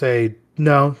I would say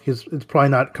no. It's probably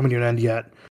not coming to an end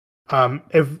yet.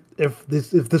 If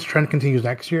this trend continues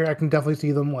next year, I can definitely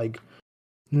see them like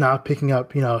not picking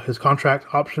up his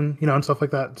contract option, and stuff like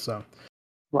that. So,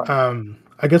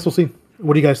 I guess we'll see.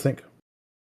 What do you guys think?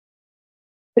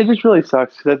 It just really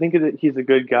sucks because I think that he's a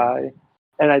good guy,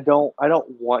 and I don't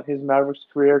want his Mavericks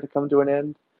career to come to an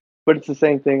end. But it's the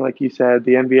same thing, like you said.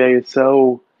 The NBA is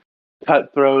so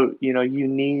cutthroat. You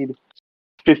need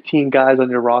 15 guys on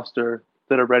your roster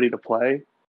that are ready to play.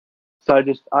 So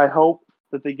I hope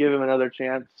that they give him another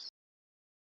chance.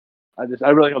 I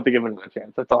really hope they give him another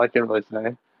chance. That's all I can really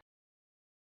say.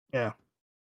 Yeah.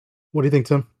 What do you think,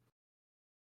 Tim?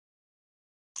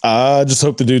 I just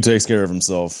hope the dude takes care of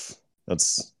himself.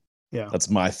 That's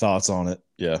my thoughts on it.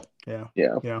 Yeah. All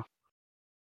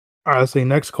right, let's see.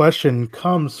 Next question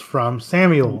comes from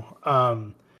Samuel.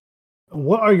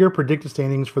 What are your predicted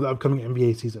standings for the upcoming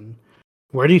NBA season?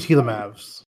 Where do you see the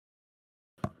Mavs?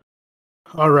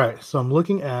 All right, so I'm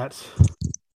looking at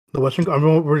the Western.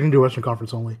 We're going to do Western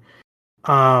Conference only.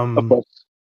 Of course.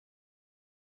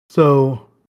 So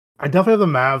I definitely have the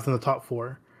Mavs in the top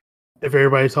 4 if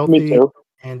everybody's healthy. Me too.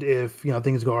 And if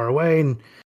things go our way. And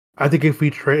I think if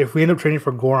we end up trading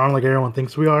for Goran like everyone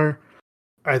thinks we are,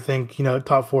 I think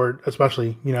top 4,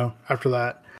 especially after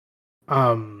that.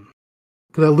 Because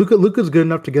Luka's good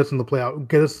enough to get us in the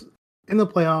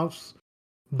playoffs.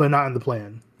 But not in the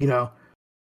plan.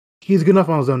 He's good enough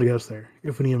on his own to get us there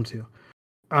if we need him to.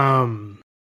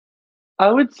 I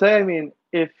would say,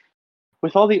 if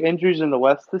with all the injuries in the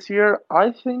West this year,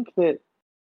 I think that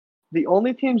the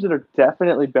only teams that are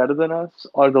definitely better than us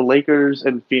are the Lakers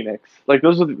and Phoenix. Like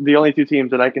those are the only 2 teams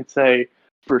that I can say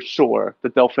for sure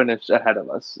that they'll finish ahead of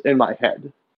us in my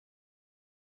head.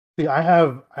 See, I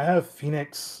have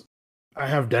Phoenix, I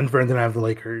have Denver, and then I have the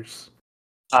Lakers.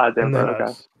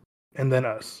 Denver, and then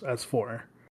us as 4.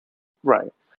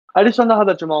 Right. I just don't know how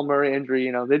that Jamal Murray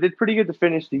injury, they did pretty good to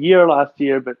finish the year last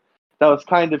year, but that was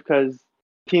kind of because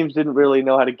teams didn't really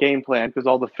know how to game plan because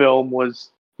all the film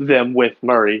was them with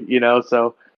Murray,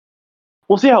 so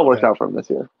we'll see how it works out for him this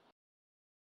year.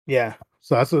 Yeah.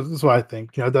 So that's what I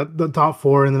think. The top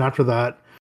 4, and then after that,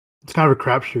 it's kind of a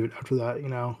crapshoot after that,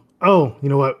 Oh, you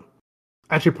know what?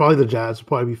 Actually, probably the Jazz will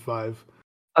probably be 5.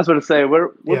 I was going to say, we're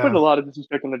putting a lot of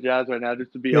disrespect on the Jazz right now,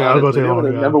 just to be honest. I was about to say, they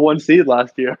were the number 1 seed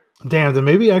last year. Damn, then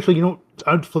maybe actually,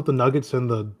 I'd flip the Nuggets and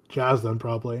the Jazz then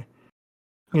probably.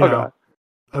 I'd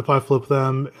probably flip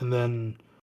them, and then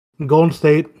Golden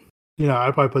State,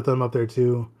 I'd probably put them up there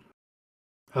too.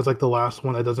 As like the last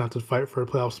one that doesn't have to fight for a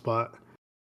playoff spot.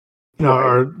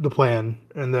 Or the plan.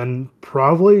 And then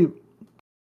probably,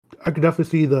 I could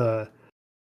definitely see I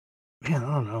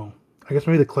don't know. I guess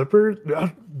maybe the Clippers.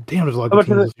 Damn, there's a lot of good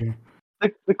teams this year.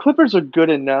 The Clippers are good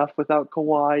enough without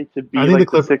Kawhi to be like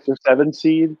the 6 or 7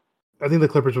 seed. I think the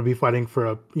Clippers would be fighting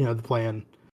for the plan.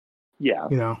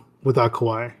 Yeah. Without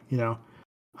Kawhi.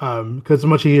 Because it's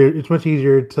much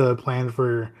easier to plan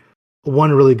for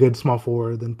 1 really good small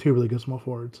forward than 2 really good small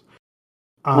forwards.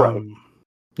 Right.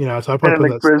 So I probably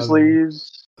put the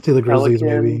Grizzlies. I see the Grizzlies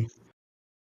maybe.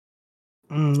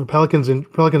 Pelicans are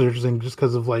interesting just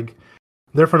because of like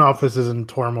their front office is in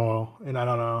turmoil, and I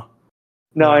don't know.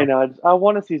 No, Yeah. I know. I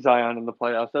want to see Zion in the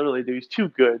playoffs. I really do. He's too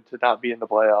good to not be in the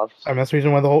playoffs. I mean, that's the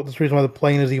reason why the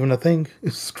plane is even a thing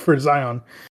is for Zion.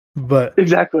 But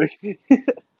Exactly. I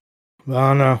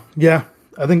don't know. Yeah,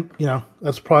 I think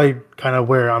that's probably kind of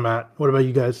where I'm at. What about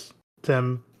you guys,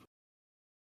 Tim?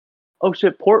 Oh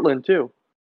shit, Portland too.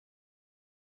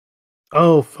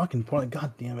 Oh, fucking Portland!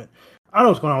 God damn it! I don't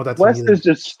know what's going on with that team West either. is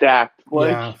just stacked.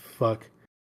 Like, Yeah, fuck.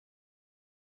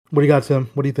 What do you got, Tim?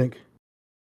 What do you think?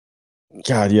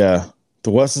 God, yeah.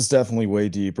 The West is definitely way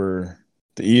deeper.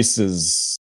 The East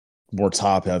is more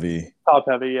top heavy. top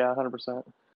heavy, yeah, 100%.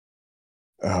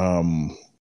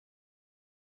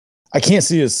 I can't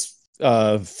see us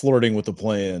flirting with the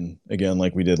play-in again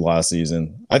like we did last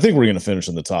season. I think we're going to finish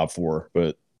in the top 4,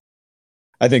 but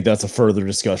I think that's a further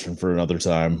discussion for another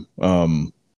time.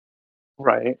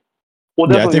 Right. We'll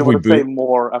Yeah, I definitely think be able we to say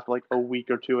more after like a week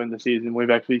or two in the season. We've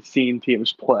actually seen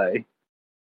teams play.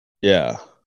 Yeah.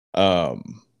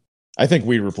 I think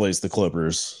we replaced the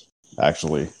Clippers,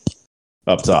 actually,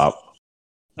 up top.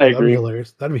 I That'd be agree.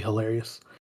 hilarious. That'd be hilarious.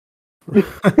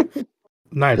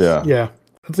 Nice. Yeah. Yeah.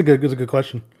 That's a good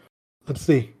question. Let's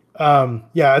see.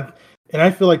 Yeah, and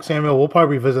I feel like Samuel, we'll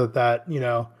probably revisit that, in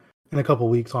a couple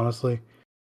weeks, honestly.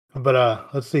 But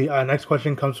let's see. Next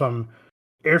question comes from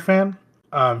Airfan.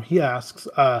 He asks,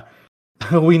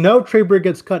 we know Trey Burke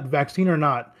gets cut, vaccine or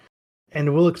not, and he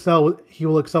will excel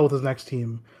with his next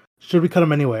team. Should we cut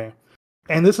him anyway?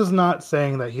 And this is not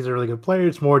saying that he's a really good player.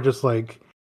 It's more just like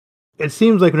it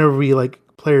seems like whenever we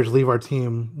players leave our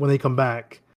team, when they come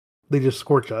back, they just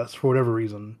scorch us for whatever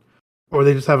reason, or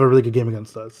they just have a really good game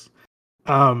against us.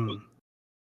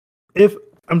 If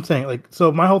I'm saying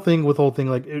so my whole thing,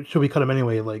 should we cut him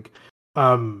anyway?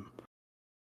 I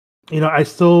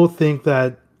still think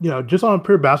that just on a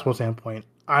pure basketball standpoint,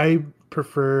 I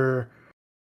prefer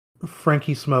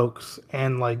Frankie Smokes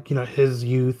and his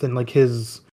youth and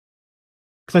his,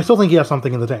 because I still think he has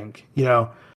something in the tank.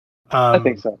 I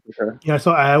think so for sure.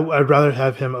 So I'd rather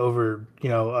have him over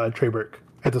Trey Burke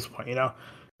at this point. And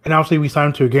obviously we signed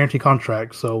him to a guaranteed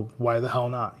contract, so why the hell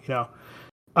not?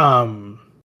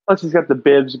 Plus, he's got the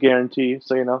Bibbs guarantee,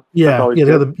 so Yeah,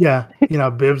 yeah.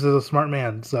 Bibbs is a smart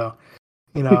man, so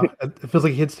it feels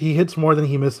like he hits more than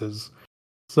he misses.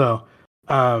 So,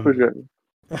 For sure.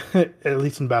 at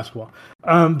least in basketball.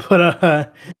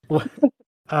 But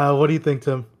what do you think,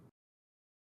 Tim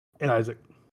and Isaac?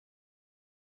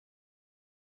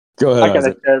 Go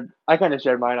ahead, I kind of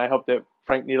shared mine. I hope that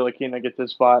Frank Ntilikina gets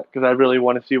his spot because I really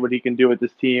want to see what he can do with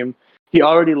this team. He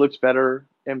already looks better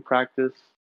in practice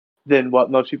than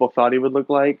what most people thought he would look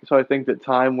like. So I think that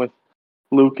time with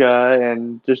Luka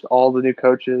and just all the new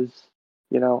coaches,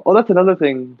 Oh, that's another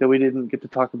thing that we didn't get to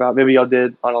talk about. Maybe y'all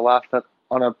did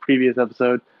on a previous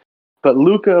episode. But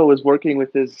Luka was working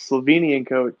with his Slovenian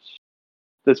coach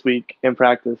this week in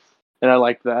practice, and I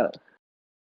liked that.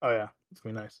 Oh yeah, it's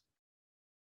gonna be nice.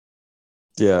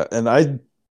 Yeah, and I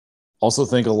also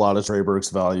think a lot of Trey Burke's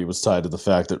value was tied to the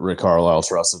fact that Rick Carlisle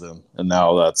trusted him, and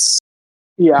now that's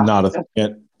not a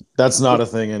thing. That's not a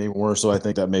thing anymore. So I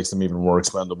think that makes him even more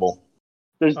expendable.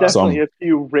 There's definitely a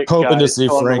few Rick hoping guys to see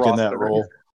Frank in that roster. role.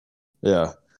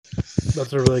 Yeah,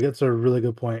 that's a really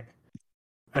good point.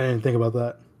 I didn't think about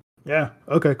that. Yeah.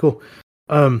 Okay. Cool.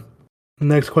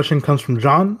 Next question comes from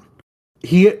John.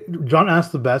 John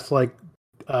asked the best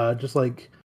just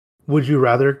would you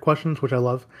rather questions, which I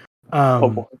love.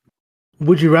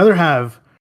 Would you rather have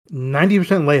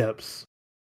 90% layups,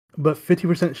 but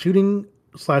 50% shooting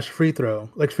 / free throw,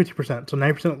 50%, so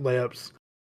 90% layups,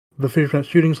 but 50%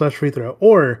 shooting / free throw,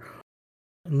 or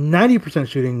 90%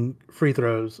 shooting free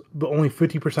throws, but only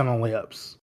 50% on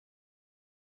layups?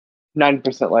 90%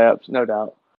 layups, no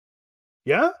doubt.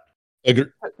 Yeah?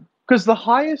 Because the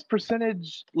highest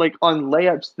percentage on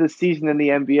layups this season in the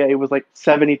NBA was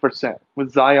 70%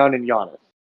 with Zion and Giannis.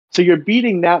 So you're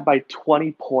beating that by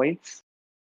 20 points.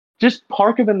 Just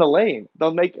park them in the lane.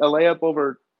 They'll make a layup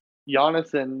over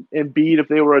Giannis and Embiid if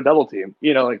they were a double team,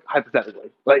 hypothetically.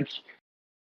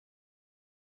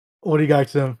 What do you got,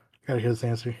 Tim? Gotta hear this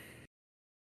answer.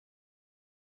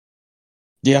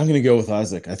 Yeah, I'm gonna go with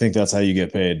Isaac. I think that's how you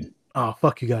get paid. Oh,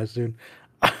 fuck you guys, dude.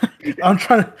 I'm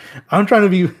trying to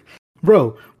be,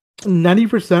 bro.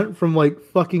 90% from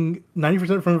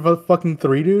 90% from fucking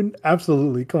three, dude.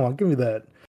 Absolutely, come on, give me that.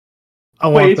 I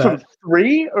want that. From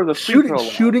three or the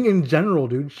shooting in general,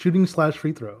 dude. Shooting /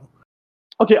 free throw.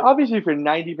 Okay, obviously, if you're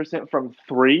 90% from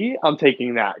three, I'm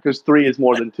taking that because three is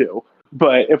more than two.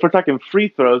 But if we're talking free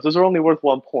throws, those are only worth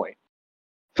 1 point.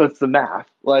 So it's the math,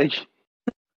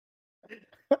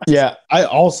 Yeah, I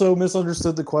also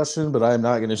misunderstood the question, but I'm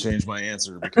not going to change my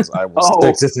answer because I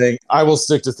will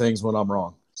stick to things when I'm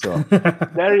wrong. So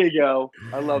There you go.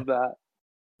 I love that.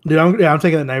 Dude, I'm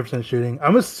taking that 90% shooting.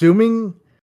 I'm assuming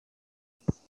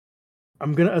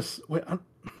I'm gonna wait.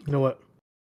 You know what?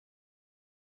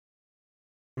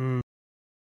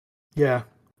 Yeah,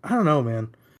 I don't know,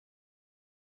 man.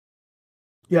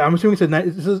 Yeah, I'm assuming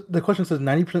the question says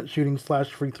 90% shooting /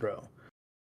 free throw.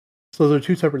 So those are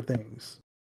two separate things.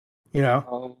 You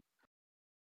know?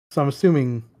 So I'm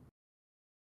assuming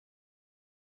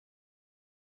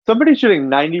somebody shooting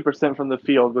 90% from the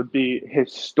field would be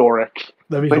historic.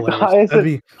 that'd be like hilarious.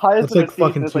 the highest That's in like the season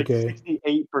fucking is like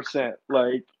 2K. 68%.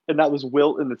 Like, and that was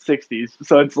Wilt in the 60s.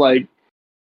 So it's like,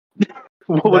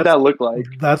 what would that look like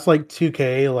That's like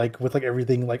 2K, like with like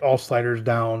everything, like all sliders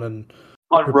down and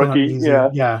on we're playing on rookie? easy. Yeah.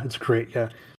 Yeah, it's great. Yeah,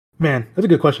 man, that's a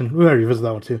good question. We gotta revisit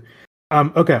that one too.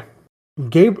 Okay,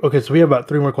 Okay, so we have about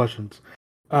 3 more questions.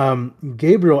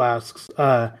 Gabriel asks,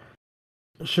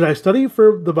 should I study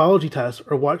for the biology test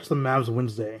or watch the Mavs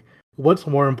Wednesday? What's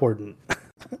more important?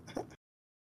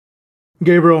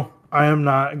 Gabriel, I am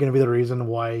not going to be the reason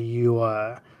why you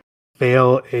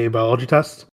fail a biology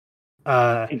test.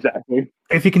 Exactly.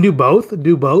 If you can do both,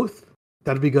 do both.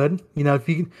 That'd be good. You know, if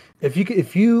you,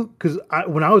 because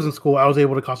when I was in school, I was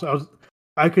able to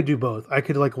I could do both. I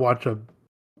could like watch a,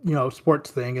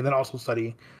 sports thing and then also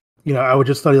study. You know, I would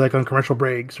just study like on commercial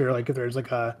breaks or like if there's like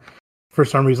for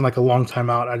some reason like a long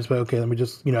time out, I just be like, okay, let me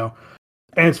just, and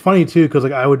it's funny too because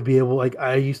like I would be able, like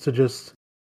I used to just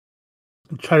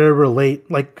try to relate,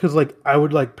 like because like I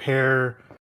would like pair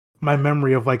my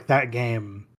memory of like that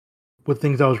game with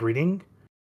things I was reading,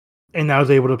 and I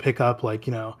was able to pick up like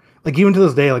like even to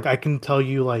this day, like I can tell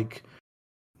you like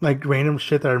random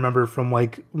shit that I remember from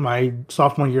like my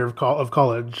sophomore year of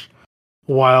college,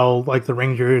 while like the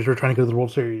Rangers were trying to go to the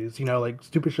World Series, like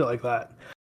stupid shit like that.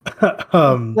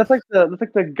 That's like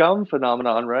the gum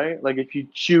phenomenon, right? Like if you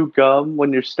chew gum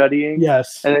when you're studying,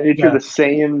 Yes, and then you chew the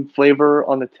same flavor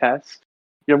on the test,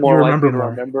 you're more likely to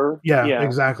remember. Yeah,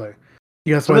 exactly.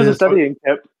 Yeah, so there's a studying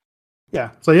tip. Yeah.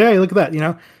 So yeah, look at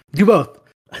that. Do both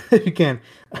if you can.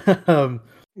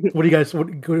 What do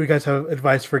you guys have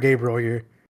advice for Gabriel here?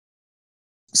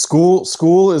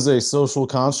 School is a social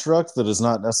construct that is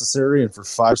not necessary, and for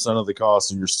 5% of the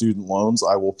cost of your student loans,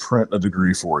 I will print a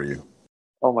degree for you.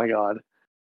 Oh my god.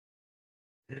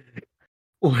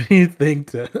 What do you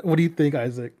think? What do you think,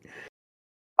 Isaac?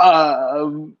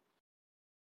 What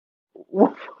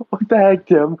the heck,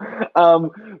 Tim?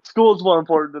 School is more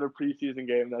important than a preseason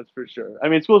game, that's for sure. I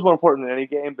mean, school is more important than any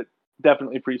game, but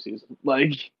definitely preseason.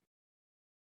 Like,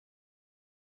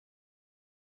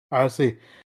 I see.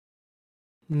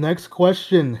 Next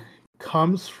question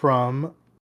comes from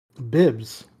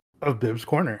Bibbs of Bibbs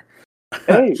Corner.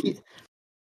 hey,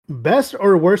 Best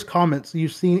or worst comments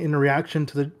you've seen in reaction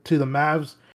to the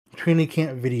Mavs training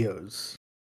camp videos?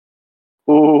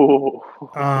 oh,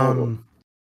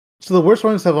 So the worst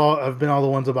ones have been all the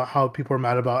ones about how people are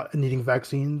mad about needing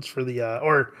vaccines for the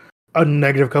or a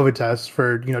negative COVID test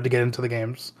for to get into the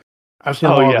games. I've seen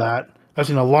a lot of that. I've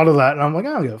seen a lot of that, and I'm like,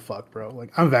 I don't give a fuck, bro.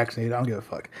 Like I'm vaccinated. I don't give a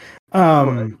fuck.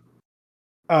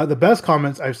 The best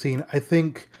comments I've seen, I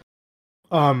think,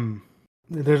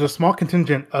 there's a small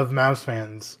contingent of Mavs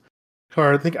fans who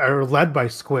are led by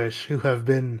Squish, who have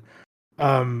been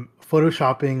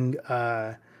photoshopping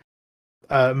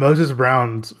Moses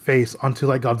Brown's face onto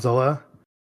like Godzilla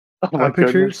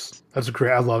pictures. Goodness. That's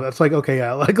great. I love it. It's like, okay,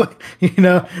 yeah, like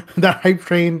that hype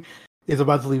train is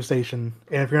about to leave station,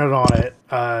 and if you're not on it,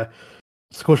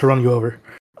 Squish will run you over.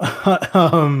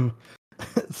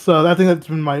 So I think that's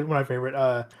been my favorite.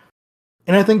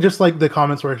 And I think just like the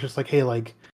comments where it's just like, hey,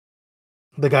 like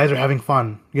the guys are having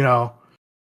fun,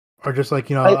 or just like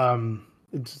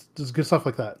it's just good stuff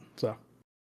like that. So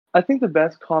I think the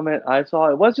best comment I saw,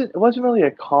 it wasn't really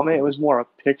a comment, it was more a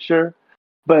picture.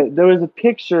 But there was a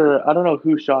picture, I don't know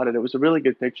who shot it. It was a really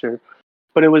good picture,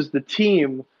 but it was the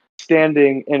team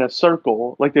standing in a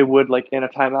circle like they would like in a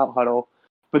timeout huddle,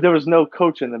 but there was no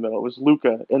coach in the middle. It was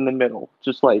Luka in the middle,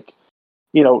 just like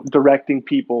directing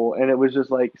people, and it was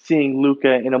just like seeing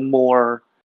Luka in a more,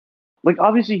 like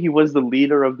obviously he was the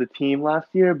leader of the team last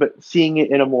year, but seeing it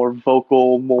in a more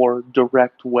vocal, more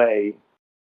direct way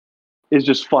is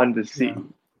just fun to see. Yeah.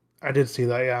 I did see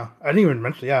that, yeah. I didn't even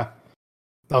mention, yeah.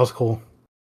 That was cool.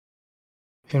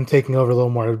 Him taking over a little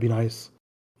more would be nice.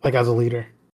 Like as a leader.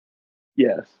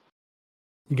 Yes.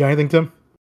 You got anything, Tim?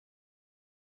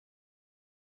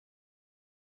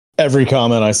 Every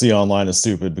comment I see online is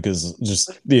stupid because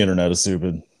just the internet is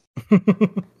stupid.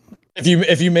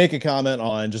 If you make a comment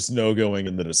online, just know going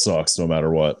in that it sucks no matter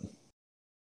what.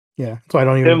 Yeah, so I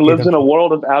don't even. Tim lives in a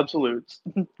world of absolutes.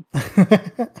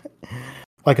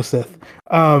 Like a Sith.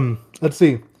 Let's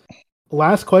see.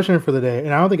 last question for the day,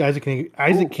 and I don't think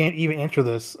Isaac can't even answer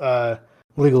this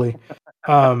legally.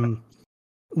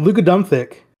 Luka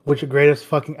Dumthick, which the greatest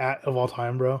fucking at of all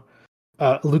time, bro.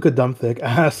 Luka Dumthick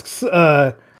asks,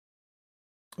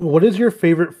 what is your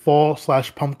favorite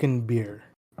fall/pumpkin beer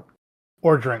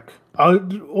or drink?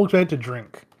 We'll try to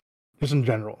drink, just in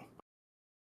general.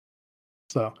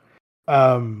 So,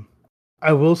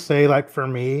 I will say, like, for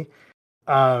me,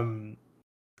 I'm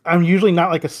usually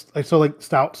not like like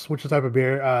stouts, which is a type of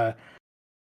beer.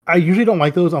 I usually don't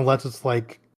like those unless it's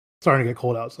like starting to get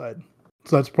cold outside.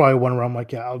 So that's probably one where I'm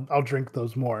like, yeah, I'll drink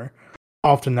those more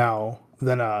often now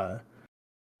than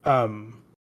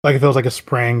like if it was like a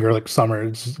spring or like summer.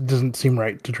 It just doesn't seem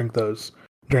right to drink those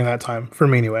during that time for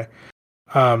me anyway.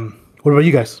 What about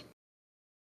you guys?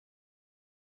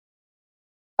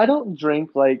 I don't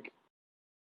drink like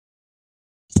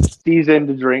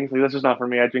seasoned drinks. Like, that's just not for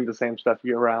me. I drink the same stuff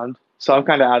year round. So I'm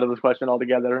kind of out of this question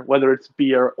altogether, whether it's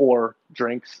beer or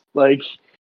drinks. Like,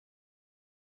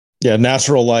 Yeah,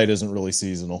 Natural Light isn't really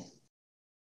seasonal.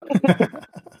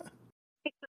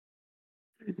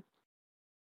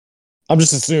 I'm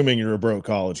just assuming you're a broke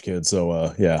college kid,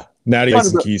 so yeah, Natty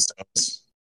Ice and Keystones.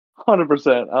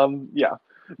 100%. Yeah,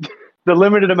 the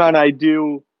limited amount I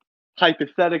do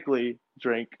hypothetically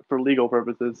drink for legal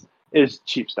purposes is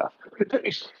cheap stuff.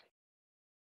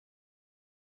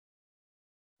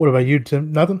 What about you,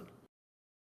 Tim? Nothing?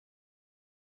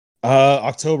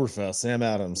 Oktoberfest, Sam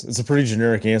Adams. It's a pretty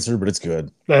generic answer, but it's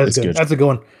good. That's good. That's a good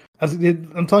one.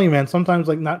 I'm telling you, man. Sometimes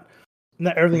like not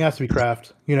everything has to be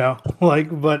craft, you know.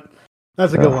 Like, but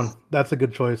that's a good one. That's a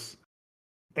good choice.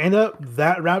 And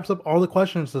that wraps up all the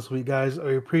questions this week, guys.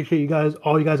 I appreciate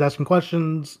all you guys asking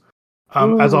questions.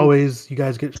 As always, you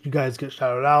guys get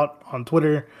shouted out on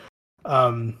Twitter.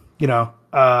 You know,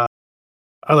 I'd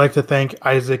like to thank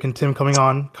Isaac and Tim coming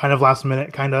on kind of last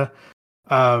minute, kind of.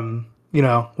 You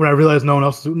know, when I realized no one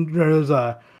else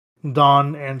was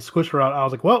Don and Squish were out, I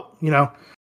was like, well, you know,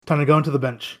 time to go into the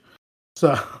bench.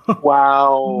 So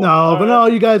wow. No,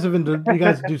 you guys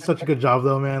do such a good job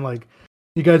though, man. Like,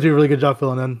 you guys do a really good job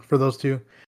filling in for those two.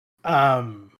 Yeah,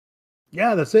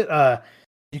 that's it.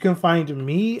 You can find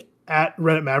me at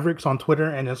Reddit Mavericks on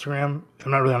Twitter and Instagram.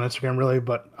 I'm not really on Instagram really,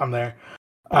 but I'm there.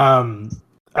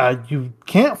 You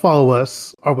can't follow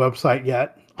us, our website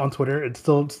yet on Twitter. It's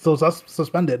still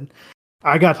suspended.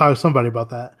 I gotta talk to somebody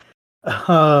about that.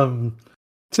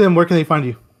 Tim, where can they find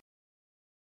you?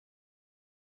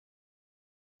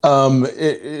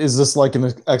 Is this like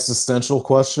an existential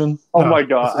question? Oh my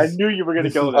god, I knew you were going to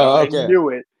go there. Okay. I knew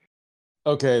it.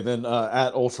 Okay, then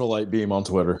at Ultralight Beam on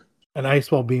Twitter. And I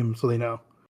spell Beam so they know.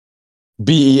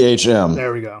 BEHM.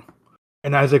 There we go.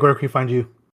 And Isaac, where can we find you?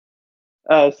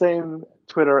 Same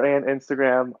Twitter and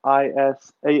Instagram,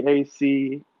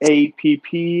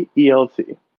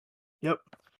 ISAACAPPELT. Yep.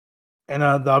 And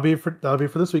that'll be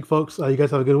for this week, folks. You guys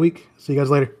have a good week. See you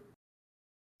guys later.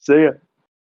 See ya.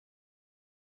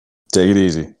 Take it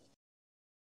easy.